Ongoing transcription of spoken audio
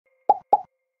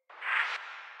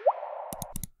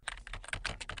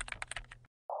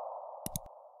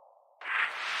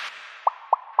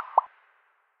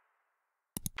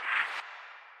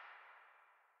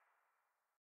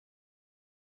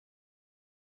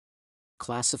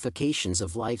Classifications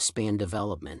of lifespan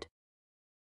development.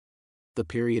 The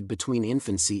period between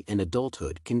infancy and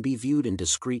adulthood can be viewed in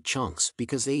discrete chunks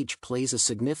because age plays a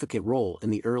significant role in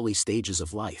the early stages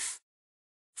of life.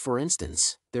 For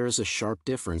instance, there is a sharp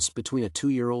difference between a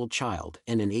 2-year-old child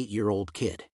and an 8-year-old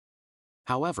kid.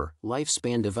 However,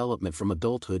 lifespan development from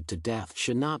adulthood to death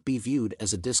should not be viewed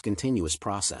as a discontinuous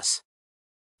process.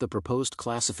 The proposed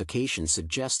classification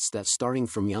suggests that starting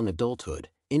from young adulthood,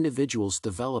 individuals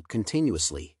develop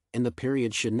continuously, and the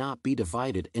period should not be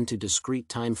divided into discrete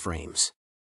time frames.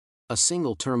 A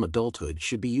single term adulthood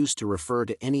should be used to refer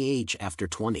to any age after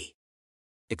 20.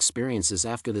 Experiences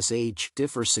after this age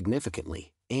differ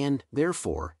significantly, and,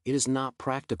 therefore, it is not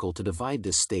practical to divide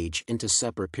this stage into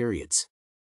separate periods.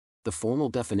 The formal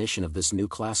definition of this new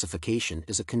classification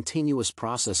is a continuous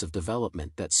process of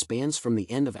development that spans from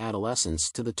the end of adolescence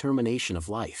to the termination of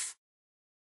life.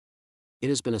 It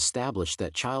has been established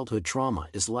that childhood trauma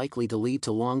is likely to lead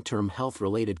to long-term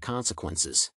health-related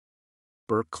consequences.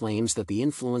 Burke claims that the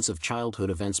influence of childhood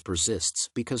events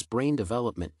persists because brain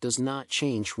development does not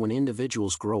change when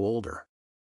individuals grow older.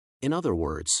 In other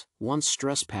words, once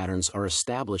stress patterns are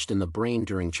established in the brain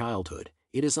during childhood,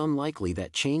 it is unlikely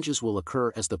that changes will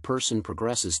occur as the person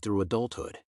progresses through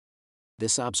adulthood.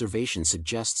 This observation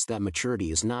suggests that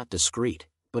maturity is not discrete,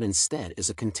 but instead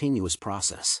is a continuous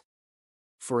process.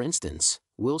 For instance,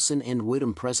 Wilson and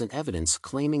Widom present evidence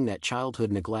claiming that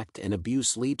childhood neglect and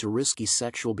abuse lead to risky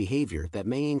sexual behavior that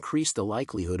may increase the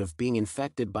likelihood of being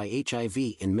infected by HIV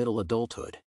in middle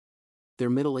adulthood.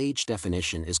 Their middle age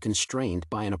definition is constrained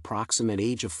by an approximate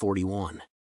age of 41.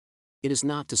 It is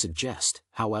not to suggest,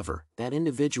 however, that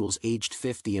individuals aged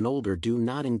 50 and older do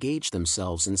not engage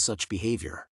themselves in such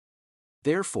behavior.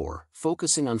 Therefore,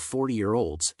 focusing on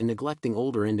 40-year-olds and neglecting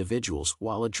older individuals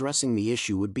while addressing the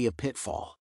issue would be a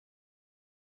pitfall.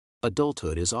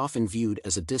 Adulthood is often viewed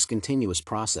as a discontinuous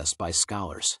process by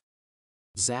scholars.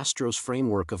 Zastrow's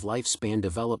framework of lifespan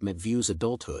development views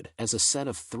adulthood as a set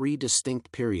of 3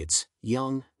 distinct periods: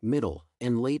 young, middle,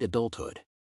 and late adulthood.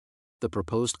 The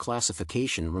proposed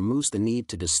classification removes the need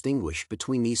to distinguish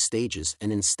between these stages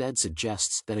and instead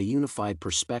suggests that a unified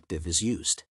perspective is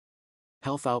used.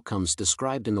 Health outcomes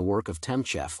described in the work of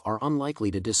Temcheff are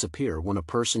unlikely to disappear when a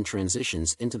person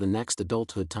transitions into the next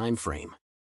adulthood timeframe.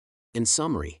 In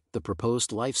summary, the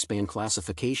proposed lifespan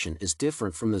classification is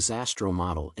different from the Zastrow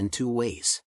model in 2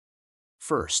 ways.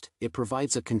 First, it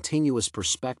provides a continuous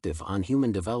perspective on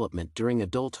human development during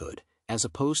adulthood, as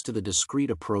opposed to the discrete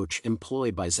approach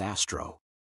employed by Zastrow.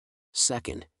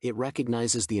 Second, it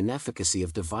recognizes the inefficacy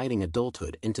of dividing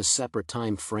adulthood into separate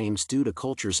time frames due to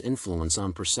culture's influence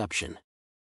on perception.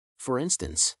 For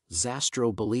instance,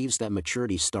 Zastrow believes that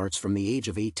maturity starts from the age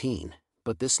of 18,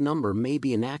 but this number may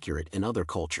be inaccurate in other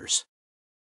cultures.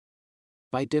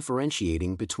 By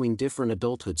differentiating between different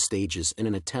adulthood stages in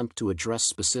an attempt to address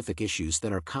specific issues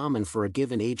that are common for a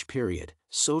given age period,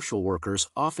 social workers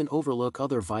often overlook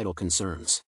other vital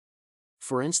concerns.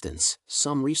 For instance,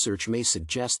 some research may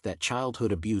suggest that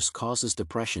childhood abuse causes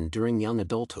depression during young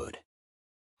adulthood.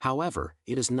 However,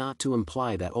 it is not to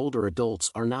imply that older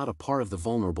adults are not a part of the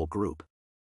vulnerable group.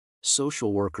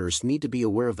 Social workers need to be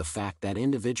aware of the fact that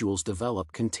individuals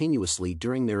develop continuously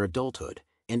during their adulthood,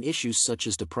 and issues such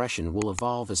as depression will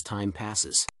evolve as time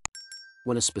passes.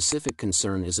 When a specific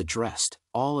concern is addressed,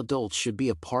 all adults should be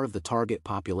a part of the target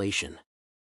population.